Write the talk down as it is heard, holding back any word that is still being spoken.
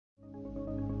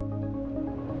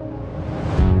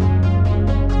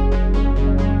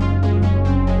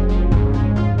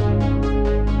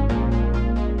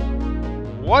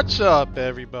What's up,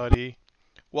 everybody?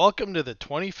 Welcome to the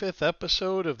 25th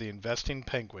episode of the Investing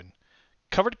Penguin.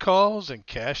 Covered calls and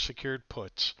cash secured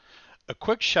puts. A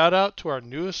quick shout out to our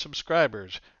newest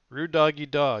subscribers, Rue Doggy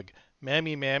Dog,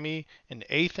 Mammy Mammy, and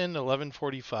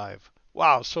Athan1145.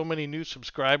 Wow, so many new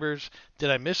subscribers. Did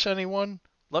I miss anyone?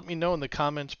 Let me know in the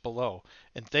comments below.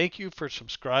 And thank you for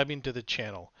subscribing to the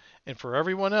channel. And for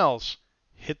everyone else,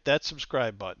 hit that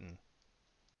subscribe button.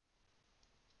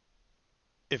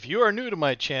 If you are new to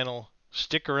my channel,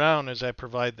 stick around as I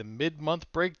provide the mid-month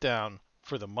breakdown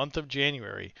for the month of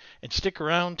January, and stick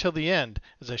around till the end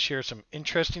as I share some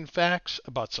interesting facts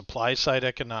about supply-side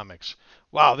economics.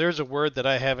 Wow, there's a word that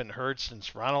I haven't heard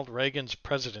since Ronald Reagan's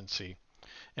presidency.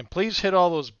 And please hit all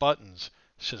those buttons,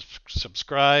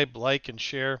 subscribe, like, and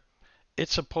share.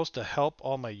 It's supposed to help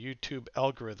all my YouTube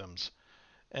algorithms.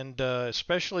 And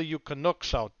especially you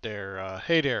Canucks out there,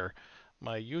 hey there.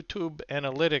 My YouTube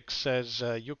analytics says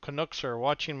you Canucks are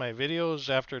watching my videos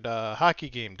after the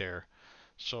hockey game there.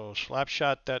 So slap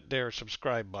shot that there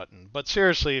subscribe button. But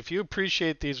seriously, if you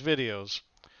appreciate these videos,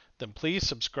 then please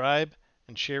subscribe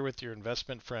and share with your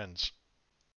investment friends.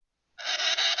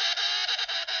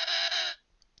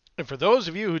 And for those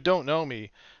of you who don't know me,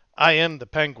 I am the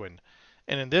Penguin.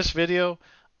 And in this video,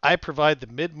 I provide the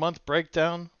mid-month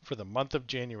breakdown for the month of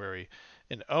January.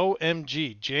 And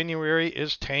OMG, January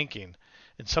is tanking.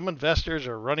 And some investors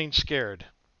are running scared.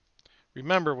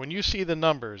 Remember, when you see the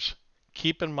numbers,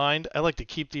 keep in mind I like to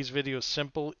keep these videos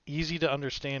simple, easy to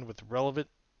understand with relevant,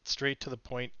 straight to the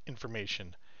point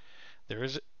information. There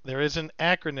is an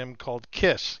acronym called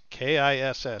KISS,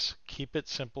 K-I-S-S, Keep It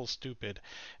Simple Stupid.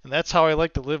 And that's how I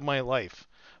like to live my life.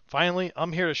 Finally,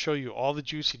 I'm here to show you all the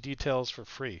juicy details for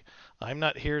free. I'm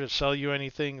not here to sell you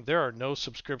anything. There are no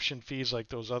subscription fees like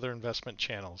those other investment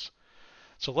channels.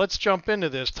 So let's jump into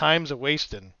this. Time's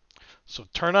a-wastin'. So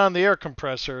turn on the air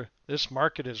compressor. This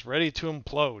market is ready to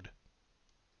implode.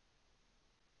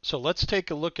 So let's take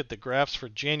a look at the graphs for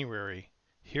January.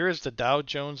 Here is the Dow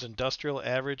Jones Industrial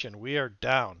Average, and we are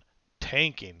down,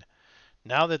 tanking.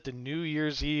 Now that the New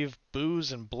Year's Eve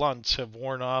booze and blunts have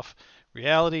worn off,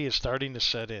 reality is starting to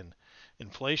set in.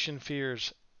 Inflation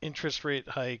fears, interest rate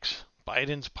hikes,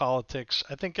 Biden's politics.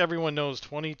 I think everyone knows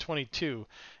 2022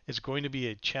 is going to be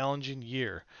a challenging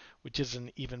year, which is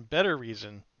an even better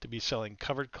reason to be selling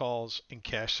covered calls and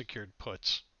cash secured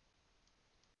puts.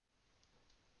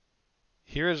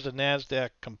 Here is the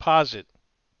NASDAQ Composite.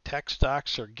 Tech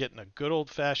stocks are getting a good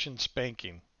old-fashioned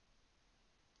spanking.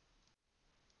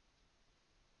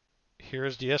 Here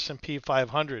is the S&P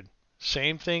 500.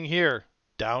 Same thing here,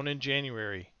 down in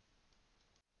January.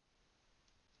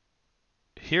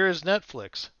 Here is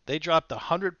Netflix. They dropped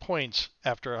 100 points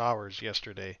after hours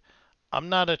yesterday. I'm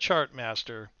not a chart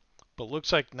master, but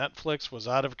looks like Netflix was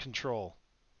out of control.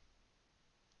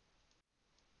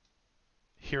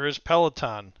 Here is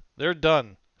Peloton. They're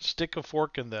done. Stick a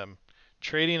fork in them.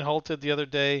 Trading halted the other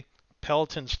day.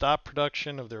 Peloton stopped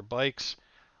production of their bikes.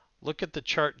 Look at the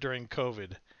chart during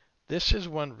COVID. This is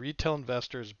when retail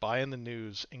investors buy in the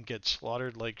news and get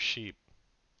slaughtered like sheep.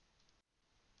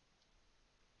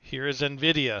 Here is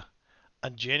Nvidia.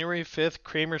 On January 5th,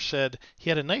 Cramer said he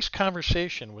had a nice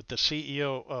conversation with the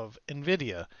CEO of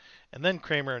Nvidia, and then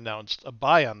Cramer announced a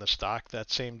buy on the stock that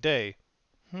same day.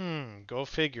 Go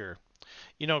figure.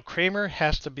 You know, Cramer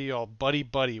has to be all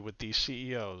buddy-buddy with these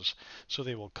CEOs, so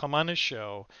they will come on his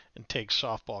show and take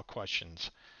softball questions.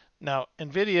 Now,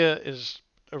 Nvidia is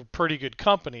a pretty good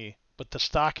company, but the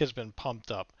stock has been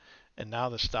pumped up, and now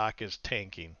the stock is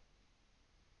tanking.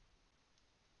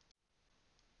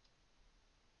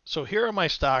 So here are my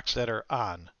stocks that are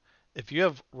on. If you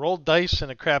have rolled dice in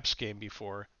a craps game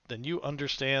before, then you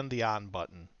understand the on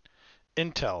button.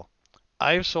 Intel.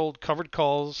 I've sold covered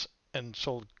calls and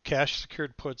sold cash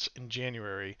secured puts in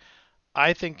January.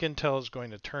 I think Intel is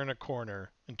going to turn a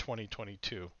corner in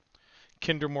 2022.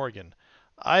 Kinder Morgan.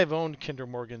 I've owned Kinder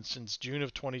Morgan since June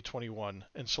of 2021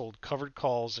 and sold covered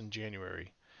calls in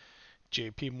January.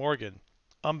 JP Morgan.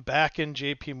 I'm back in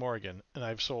JP Morgan, and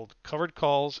I've sold covered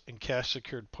calls and cash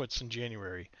secured puts in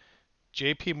January.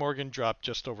 JP Morgan dropped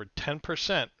just over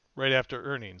 10% right after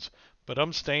earnings, but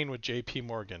I'm staying with JP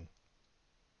Morgan.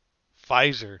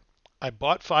 Pfizer. I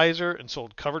bought Pfizer and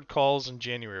sold covered calls in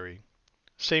January.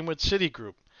 Same with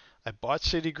Citigroup. I bought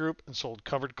Citigroup and sold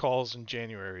covered calls in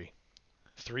January.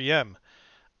 3M.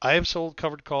 I have sold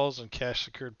covered calls and cash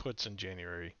secured puts in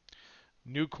January.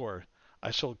 Nucor. I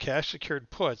sold cash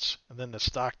secured puts and then the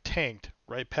stock tanked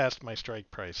right past my strike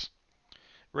price.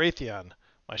 Raytheon.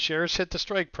 My shares hit the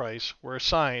strike price, were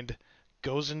assigned,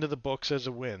 goes into the books as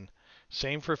a win.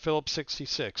 Same for Phillips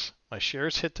 66. My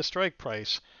shares hit the strike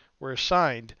price, were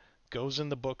assigned, goes in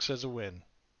the books as a win.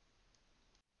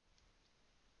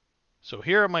 So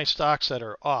here are my stocks that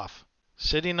are off,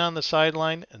 sitting on the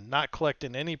sideline and not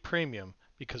collecting any premium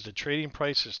because the trading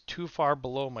price is too far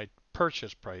below my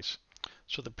purchase price.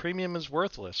 So the premium is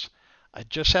worthless. I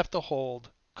just have to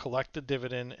hold, collect the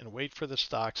dividend, and wait for the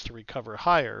stocks to recover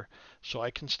higher so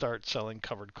I can start selling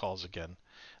covered calls again.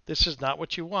 This is not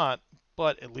what you want,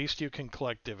 but at least you can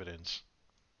collect dividends.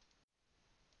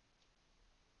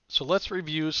 So let's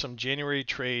review some January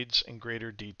trades in greater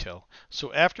detail.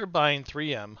 So after buying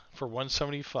 3M for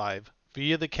 175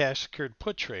 via the cash secured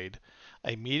put trade,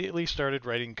 I immediately started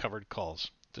writing covered calls.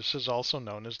 This is also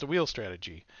known as the wheel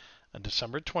strategy. On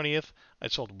December 20th, I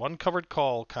sold one covered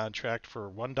call contract for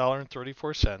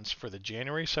 $1.34 for the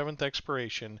January 7th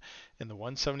expiration in the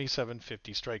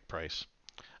 177.50 strike price.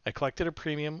 I collected a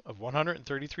premium of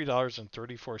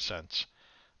 $133.34.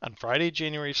 On Friday,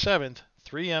 January 7th,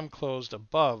 3M closed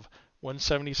above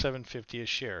 177.50 a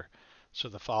share. So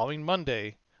the following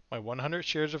Monday, my 100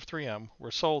 shares of 3M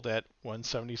were sold at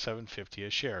 177.50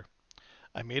 a share.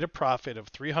 I made a profit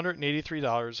of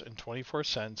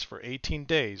 $383.24 for 18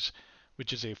 days,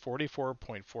 which is a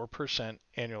 44.4%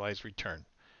 annualized return.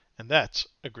 And that's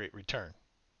a great return.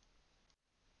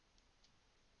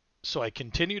 So I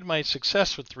continued my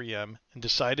success with 3M and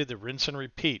decided to rinse and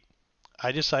repeat.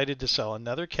 I decided to sell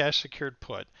another cash secured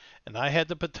put, and I had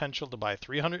the potential to buy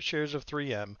 300 shares of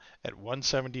 3M at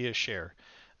 170 a share.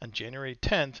 On January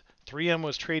 10th, 3M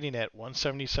was trading at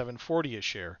 177.40 a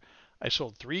share. I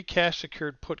sold 3 cash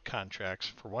secured put contracts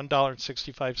for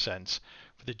 $1.65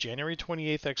 for the January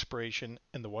 28th expiration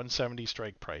and the 170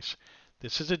 strike price.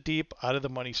 This is a deep, out of the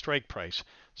money strike price,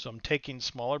 so I'm taking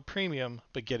smaller premium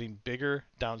but getting bigger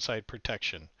downside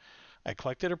protection. I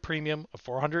collected a premium of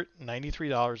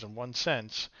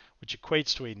 $493.01, which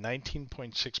equates to a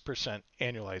 19.6%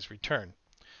 annualized return.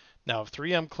 Now, if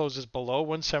 3M closes below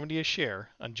 170 a share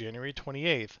on January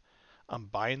 28th, I'm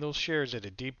buying those shares at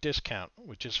a deep discount,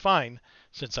 which is fine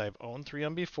since I've owned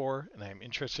 3M before and I am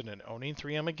interested in owning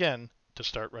 3M again to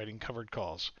start writing covered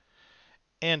calls.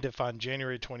 And if on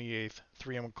January 28th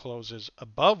 3M closes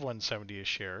above 170 a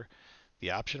share,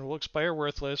 the option will expire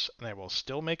worthless and I will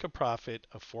still make a profit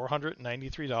of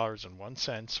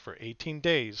 $493.01 for 18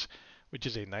 days, which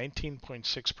is a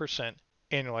 19.6%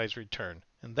 annualized return.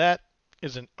 And that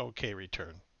is an okay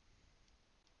return.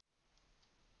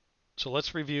 So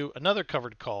let's review another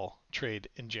covered call trade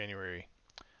in January.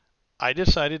 I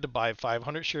decided to buy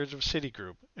 500 shares of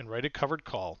Citigroup and write a covered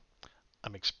call.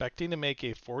 I'm expecting to make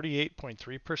a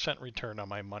 48.3% return on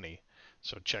my money.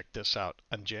 So check this out.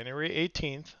 On January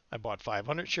 18th, I bought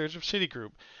 500 shares of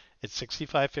Citigroup at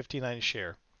 $65.59 a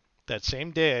share. That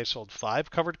same day, I sold 5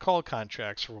 covered call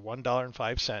contracts for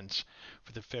 $1.05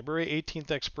 for the February 18th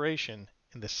expiration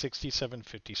in the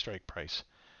 $67.50 strike price.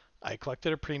 I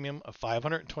collected a premium of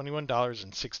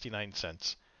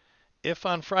 $521.69. If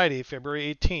on Friday,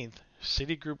 February 18th,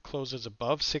 Citigroup closes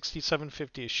above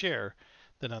 $67.50 a share,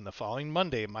 then on the following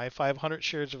Monday, my 500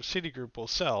 shares of Citigroup will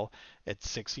sell at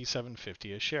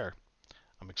 $67.50 a share.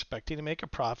 I'm expecting to make a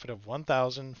profit of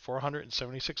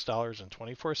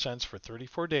 $1,476.24 for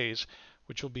 34 days,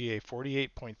 which will be a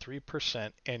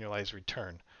 48.3% annualized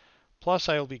return. Plus,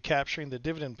 I will be capturing the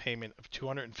dividend payment of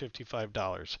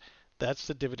 $255. That's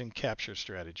the dividend capture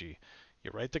strategy.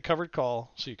 You write the covered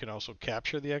call so you can also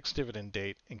capture the ex-dividend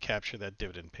date and capture that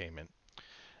dividend payment.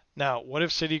 Now, what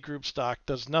if Citigroup stock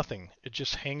does nothing? It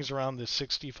just hangs around this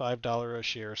 $65 a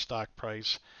share stock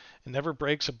price and never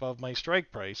breaks above my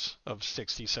strike price of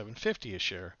 $67.50 a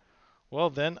share. Well,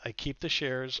 then I keep the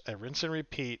shares, I rinse and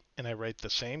repeat, and I write the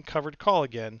same covered call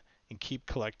again and keep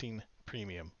collecting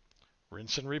premium.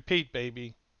 Rinse and repeat,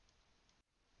 baby.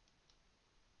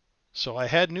 So I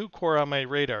had Nucor on my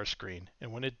radar screen,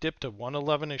 and when it dipped to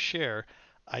 111 a share,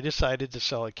 I decided to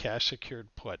sell a cash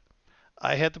secured put.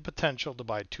 I had the potential to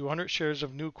buy 200 shares of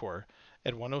Nucor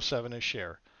at 107 a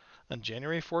share. On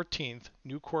January 14th,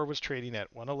 Nucor was trading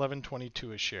at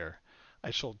 111.22 a share.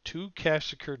 I sold 2 cash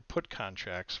secured put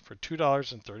contracts for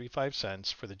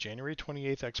 $2.35 for the January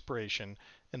 28th expiration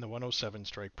and the 107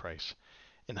 strike price.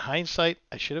 In hindsight,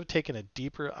 I should have taken a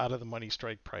deeper out of the money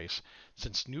strike price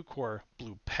since Nucor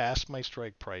blew past my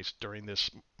strike price during this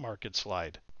market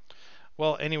slide.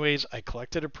 Well, anyways, I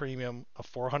collected a premium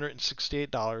of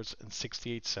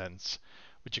 $468.68,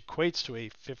 which equates to a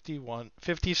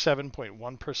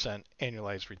 57.1%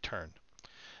 annualized return.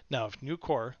 Now, if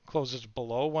Nucor closes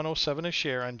below 107 a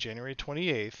share on January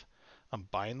 28th, I'm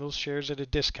buying those shares at a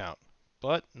discount,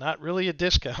 but not really a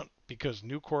discount because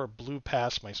Nucor blew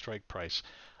past my strike price.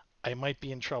 I might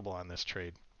be in trouble on this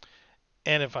trade.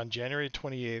 And if on January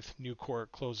 28th Nucor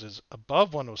closes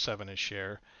above 107 a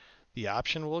share, The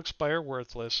option will expire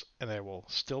worthless, and I will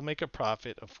still make a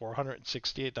profit of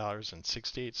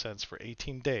 $468.68 for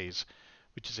 18 days,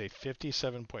 which is a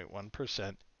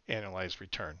 57.1% annualized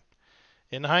return.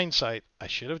 In hindsight, I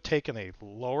should have taken a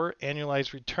lower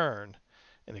annualized return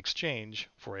in exchange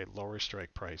for a lower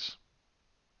strike price.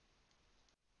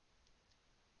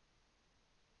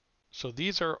 So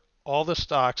these are all the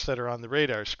stocks that are on the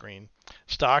radar screen,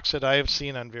 stocks that I have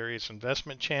seen on various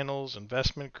investment channels,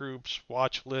 investment groups,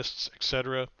 watch lists,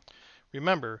 etc.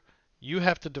 Remember, you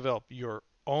have to develop your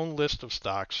own list of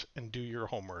stocks and do your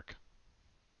homework.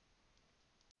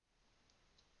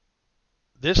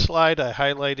 This slide I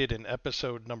highlighted in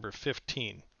episode number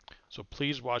 15, so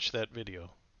please watch that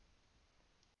video.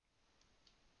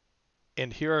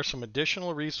 And here are some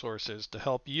additional resources to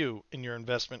help you in your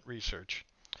investment research.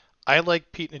 I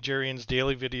like Pete Najarian's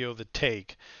daily video, The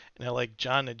Take, and I like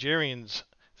John Najarian's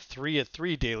 3 at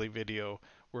 3 daily video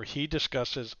where he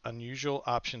discusses unusual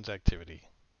options activity.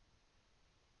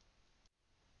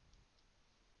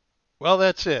 Well,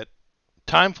 that's it.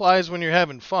 Time flies when you're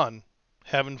having fun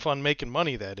making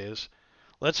money, that is.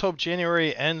 Let's hope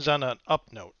January ends on an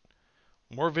up note.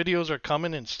 More videos are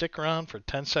coming, and stick around for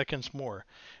 10 seconds more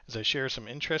as I share some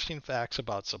interesting facts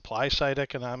about supply side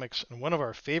economics and one of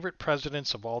our favorite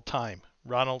presidents of all time,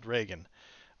 Ronald Reagan.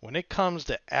 When it comes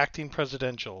to acting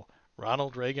presidential,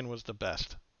 Ronald Reagan was the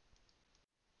best.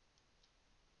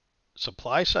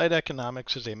 Supply side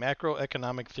economics is a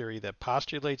macroeconomic theory that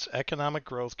postulates economic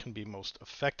growth can be most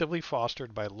effectively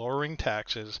fostered by lowering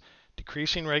taxes,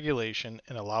 decreasing regulation,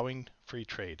 and allowing free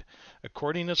trade.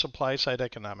 According to supply side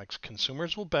economics,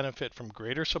 consumers will benefit from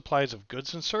greater supplies of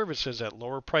goods and services at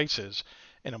lower prices,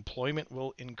 and employment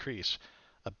will increase.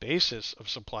 A basis of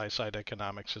supply side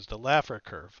economics is the Laffer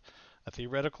curve, a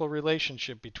theoretical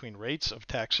relationship between rates of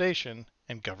taxation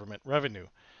and government revenue.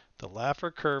 The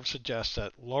Laffer curve suggests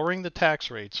that lowering the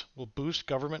tax rates will boost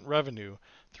government revenue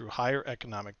through higher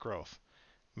economic growth.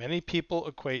 Many people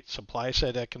equate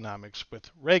supply-side economics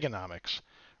with Reaganomics.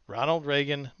 Ronald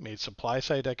Reagan made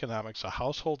supply-side economics a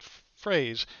household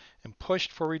phrase and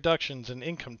pushed for reductions in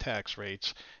income tax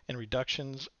rates and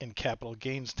reductions in capital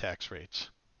gains tax rates.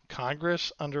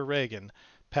 Congress under Reagan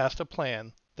passed a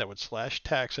plan that would slash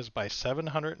taxes by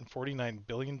 $749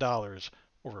 billion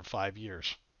over 5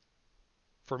 years.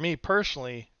 For me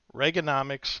personally,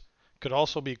 Reaganomics could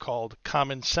also be called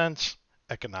common sense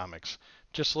economics.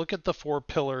 Just look at the 4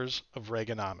 pillars of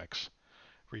Reaganomics.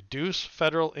 Reduce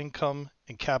federal income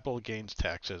and capital gains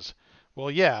taxes. Well,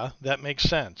 yeah, that makes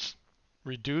sense.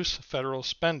 Reduce federal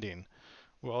spending.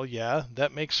 Well, yeah,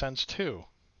 that makes sense too.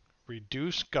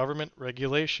 Reduce government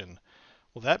regulation.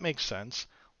 Well, that makes sense.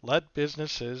 Let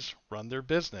businesses run their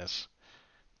business.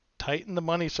 Tighten the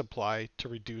money supply to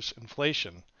reduce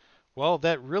inflation. Well,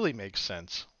 that really makes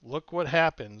sense. Look what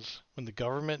happens when the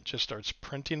government just starts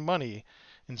printing money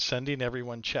and sending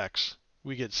everyone checks.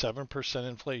 We get 7%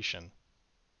 inflation.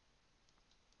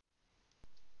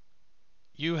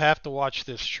 You have to watch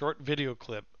this short video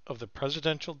clip of the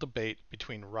presidential debate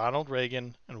between Ronald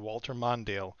Reagan and Walter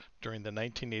Mondale during the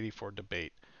 1984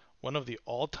 debate, one of the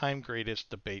all-time greatest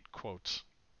debate quotes.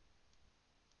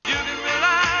 You can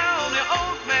rely on the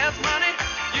old man's money.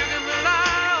 You can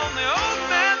rely on the old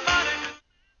man's money.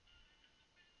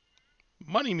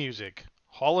 Money music.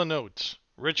 Hall & Oates,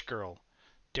 Rich Girl.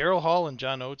 Daryl Hall and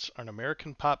John Oates are an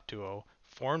American pop duo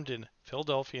formed in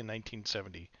Philadelphia in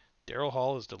 1970. Daryl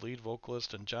Hall is the lead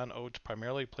vocalist and John Oates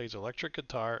primarily plays electric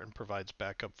guitar and provides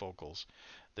backup vocals.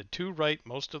 The two write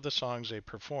most of the songs they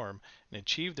perform and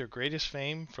achieved their greatest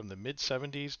fame from the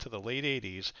mid-70s to the late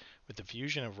 80s with the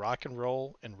fusion of rock and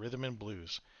roll and rhythm and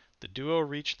blues. The duo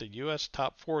reached the U.S.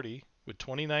 Top 40 with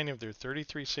 29 of their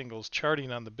 33 singles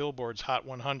charting on the Billboard's Hot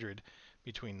 100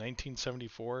 between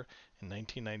 1974 and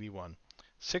 1991.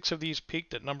 6 of these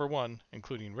peaked at number 1,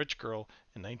 including Rich Girl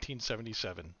in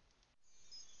 1977.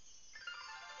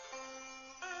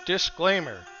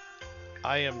 Disclaimer: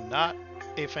 I am not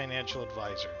a financial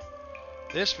advisor.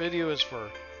 This video is for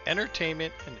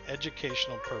entertainment and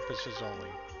educational purposes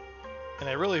only, and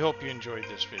I really hope you enjoyed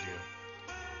this video.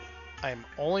 I am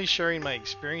only sharing my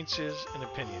experiences and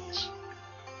opinions.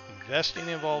 Investing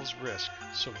involves risk,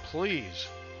 so please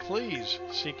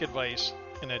seek advice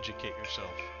and educate yourself.